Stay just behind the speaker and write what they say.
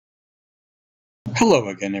Hello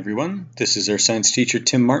again, everyone. This is our science teacher,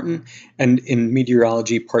 Tim Martin, and in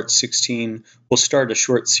Meteorology Part 16, we'll start a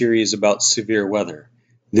short series about severe weather.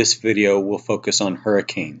 This video will focus on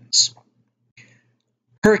hurricanes.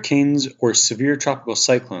 Hurricanes, or severe tropical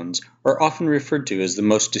cyclones, are often referred to as the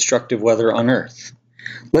most destructive weather on Earth.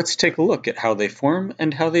 Let's take a look at how they form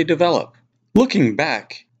and how they develop. Looking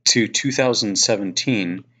back to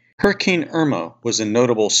 2017, Hurricane Irma was a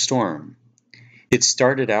notable storm. It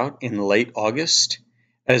started out in late August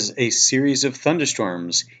as a series of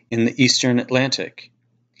thunderstorms in the eastern Atlantic.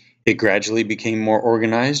 It gradually became more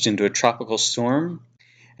organized into a tropical storm,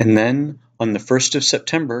 and then on the 1st of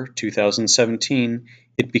September 2017,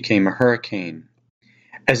 it became a hurricane.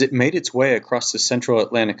 As it made its way across the central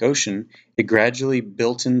Atlantic Ocean, it gradually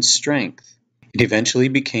built in strength. It eventually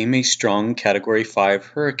became a strong Category 5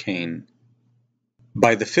 hurricane.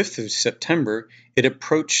 By the 5th of September, it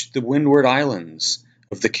approached the Windward Islands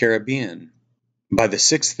of the Caribbean. By the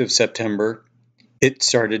 6th of September, it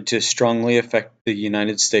started to strongly affect the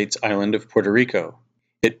United States island of Puerto Rico.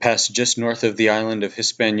 It passed just north of the island of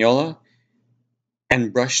Hispaniola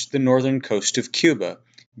and brushed the northern coast of Cuba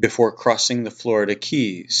before crossing the Florida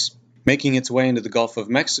Keys. Making its way into the Gulf of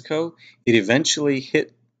Mexico, it eventually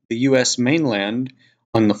hit the U.S. mainland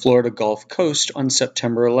on the Florida Gulf Coast on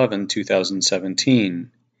September 11,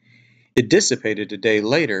 2017. It dissipated a day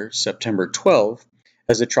later, September 12,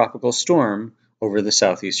 as a tropical storm over the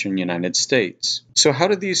southeastern United States. So how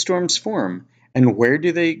do these storms form, and where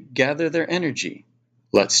do they gather their energy?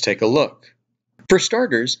 Let's take a look. For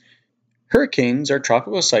starters, hurricanes are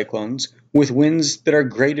tropical cyclones with winds that are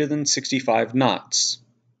greater than 65 knots.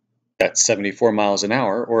 That's 74 miles an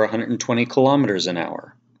hour or 120 kilometers an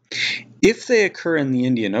hour. If they occur in the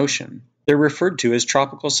Indian Ocean, they're referred to as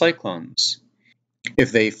tropical cyclones.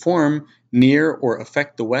 If they form near or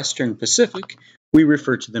affect the western Pacific, we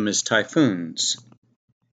refer to them as typhoons.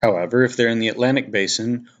 However, if they're in the Atlantic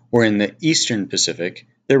Basin or in the eastern Pacific,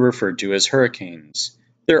 they're referred to as hurricanes.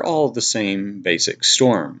 They're all the same basic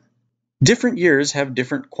storm. Different years have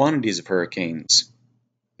different quantities of hurricanes.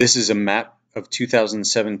 This is a map of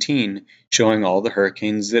 2017 showing all the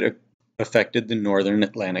hurricanes that affected the northern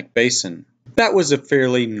Atlantic Basin. That was a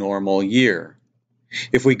fairly normal year.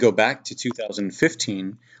 If we go back to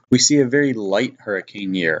 2015, we see a very light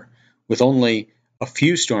hurricane year, with only a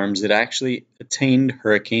few storms that actually attained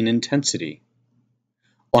hurricane intensity.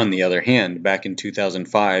 On the other hand, back in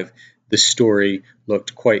 2005, the story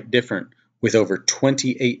looked quite different, with over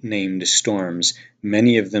 28 named storms,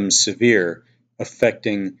 many of them severe,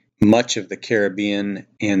 affecting much of the Caribbean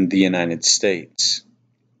and the United States.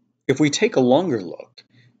 If we take a longer look,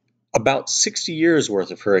 about 60 years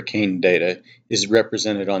worth of hurricane data is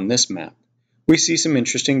represented on this map. We see some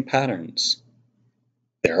interesting patterns.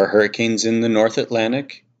 There are hurricanes in the North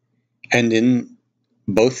Atlantic and in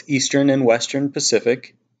both eastern and western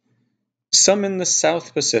Pacific, some in the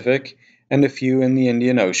South Pacific, and a few in the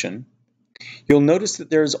Indian Ocean. You'll notice that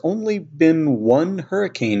there's only been one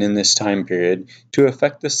hurricane in this time period to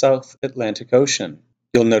affect the South Atlantic Ocean.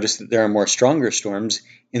 You'll notice that there are more stronger storms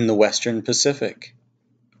in the western Pacific.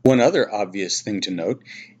 One other obvious thing to note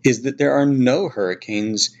is that there are no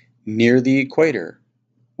hurricanes near the equator.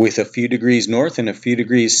 With a few degrees north and a few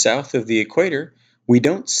degrees south of the equator, we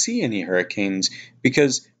don't see any hurricanes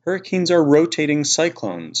because hurricanes are rotating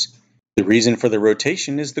cyclones. The reason for the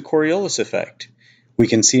rotation is the Coriolis effect. We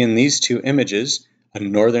can see in these two images, a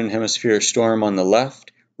northern hemisphere storm on the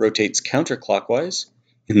left rotates counterclockwise.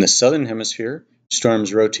 In the southern hemisphere,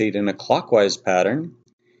 storms rotate in a clockwise pattern.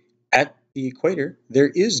 At the equator, there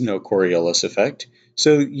is no Coriolis effect,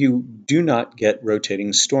 so you do not get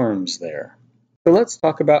rotating storms there. So let's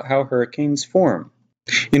talk about how hurricanes form.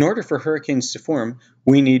 In order for hurricanes to form,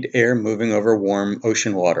 we need air moving over warm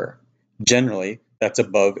ocean water. Generally, that's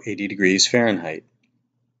above 80 degrees Fahrenheit.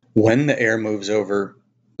 When the air moves over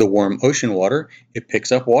the warm ocean water, it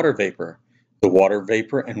picks up water vapor. The water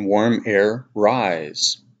vapor and warm air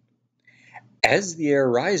rise. As the air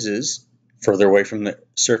rises further away from the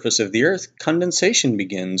surface of the Earth, condensation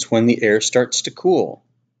begins when the air starts to cool.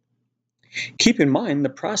 Keep in mind the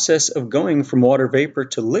process of going from water vapor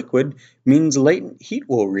to liquid means latent heat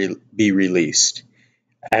will be released.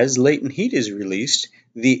 As latent heat is released,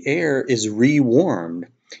 the air is re-warmed,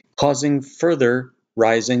 causing further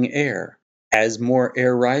rising air. As more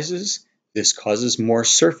air rises, this causes more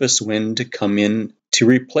surface wind to come in to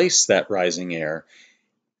replace that rising air.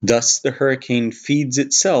 Thus, the hurricane feeds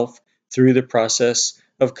itself through the process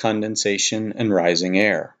of condensation and rising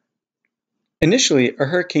air. Initially, a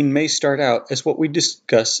hurricane may start out as what we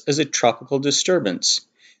discuss as a tropical disturbance.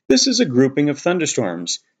 This is a grouping of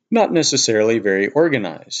thunderstorms, not necessarily very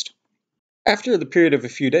organized. After the period of a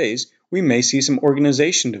few days, we may see some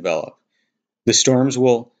organization develop. The storms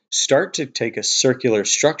will start to take a circular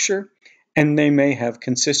structure, and they may have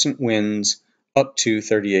consistent winds up to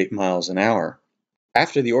 38 miles an hour.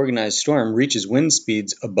 After the organized storm reaches wind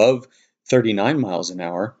speeds above 39 miles an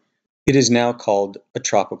hour, it is now called a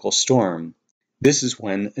tropical storm. This is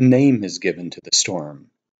when a name is given to the storm.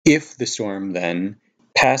 If the storm then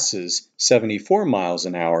passes 74 miles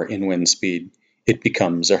an hour in wind speed, it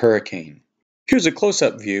becomes a hurricane. Here's a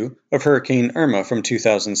close-up view of Hurricane Irma from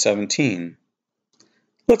 2017.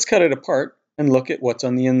 Let's cut it apart and look at what's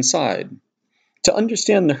on the inside. To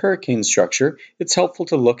understand the hurricane structure, it's helpful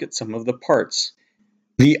to look at some of the parts.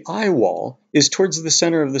 The eye wall is towards the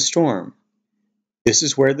center of the storm. This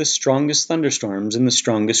is where the strongest thunderstorms and the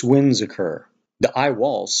strongest winds occur. The eye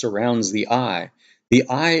wall surrounds the eye. The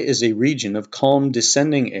eye is a region of calm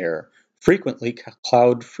descending air, frequently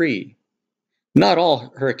cloud-free. Not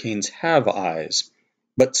all hurricanes have eyes,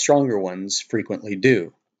 but stronger ones frequently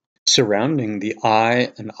do. Surrounding the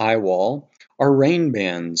eye and eye wall are rain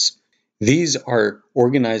bands. These are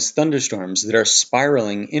organized thunderstorms that are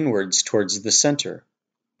spiraling inwards towards the center.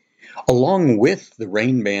 Along with the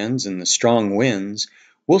rain bands and the strong winds,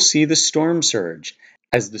 we'll see the storm surge.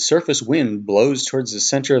 As the surface wind blows towards the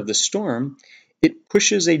center of the storm, it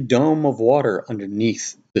pushes a dome of water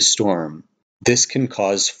underneath the storm. This can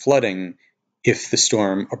cause flooding if the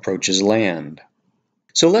storm approaches land.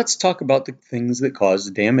 So let's talk about the things that cause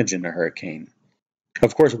damage in a hurricane.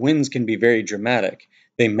 Of course, winds can be very dramatic.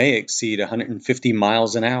 They may exceed 150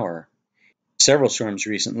 miles an hour. Several storms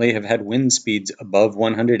recently have had wind speeds above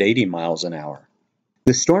 180 miles an hour.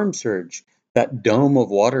 The storm surge, that dome of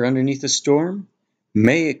water underneath the storm,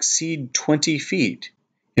 may exceed 20 feet.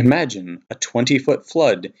 Imagine a 20-foot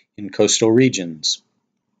flood in coastal regions.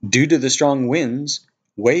 Due to the strong winds,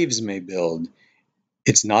 waves may build.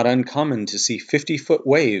 It's not uncommon to see 50-foot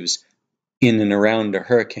waves in and around a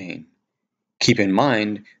hurricane. Keep in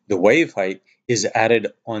mind, the wave height is added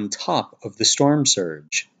on top of the storm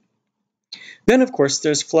surge. Then, of course,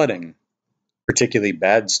 there's flooding. A particularly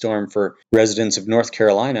bad storm for residents of North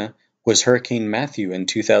Carolina was Hurricane Matthew in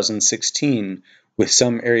 2016, with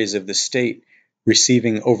some areas of the state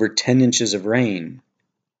receiving over 10 inches of rain.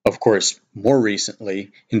 Of course, more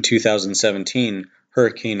recently, in 2017,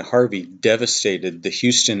 Hurricane Harvey devastated the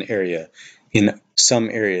Houston area. In some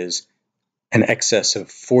areas, an excess of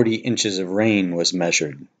 40 inches of rain was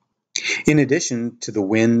measured. In addition to the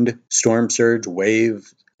wind, storm surge,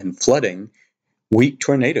 wave, and flooding, weak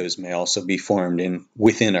tornadoes may also be formed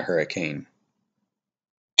within a hurricane.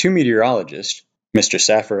 Two meteorologists, Mr.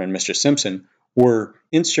 Saffer and Mr. Simpson, were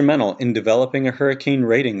instrumental in developing a hurricane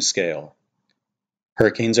rating scale.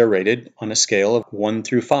 Hurricanes are rated on a scale of 1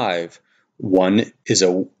 through 5. 1 is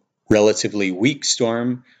a relatively weak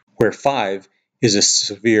storm, where 5 is a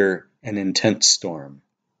severe and intense storm.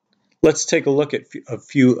 Let's take a look at a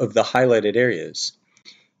few of the highlighted areas.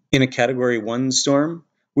 In a Category 1 storm,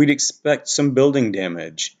 we'd expect some building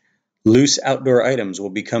damage. Loose outdoor items will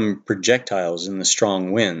become projectiles in the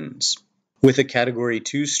strong winds. With a Category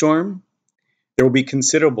 2 storm, there will be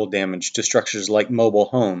considerable damage to structures like mobile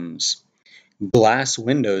homes. Glass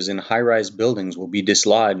windows in high-rise buildings will be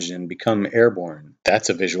dislodged and become airborne. That's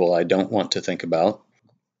a visual I don't want to think about.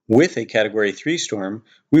 With a Category 3 storm,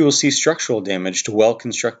 we will see structural damage to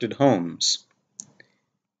well-constructed homes.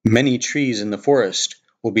 Many trees in the forest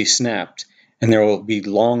will be snapped, and there will be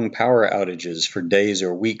long power outages for days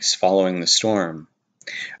or weeks following the storm.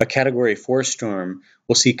 A Category 4 storm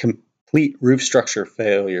will see complete roof structure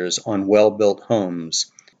failures on well-built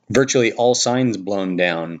homes. Virtually all signs blown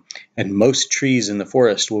down, and most trees in the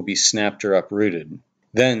forest will be snapped or uprooted.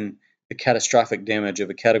 Then, the catastrophic damage of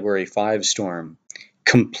a Category 5 storm.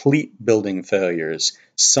 Complete building failures,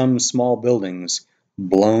 some small buildings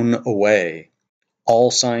blown away,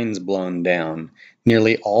 all signs blown down,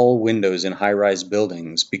 nearly all windows in high-rise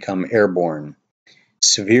buildings become airborne.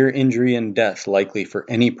 Severe injury and death likely for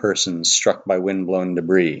any person struck by wind-blown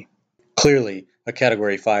debris. Clearly, a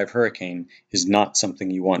Category 5 hurricane is not something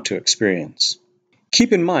you want to experience.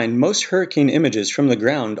 Keep in mind, most hurricane images from the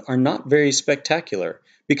ground are not very spectacular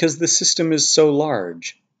because the system is so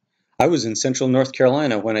large. I was in central North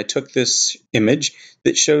Carolina when I took this image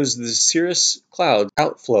that shows the cirrus cloud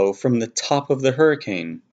outflow from the top of the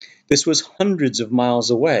hurricane. This was hundreds of miles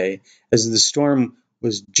away as the storm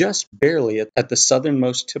was just barely at the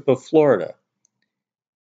southernmost tip of Florida.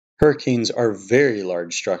 Hurricanes are very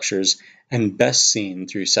large structures and best seen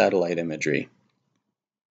through satellite imagery.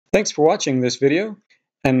 Thanks for watching this video,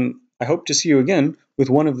 and I hope to see you again with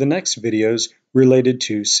one of the next videos related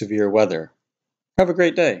to severe weather. Have a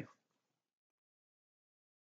great day.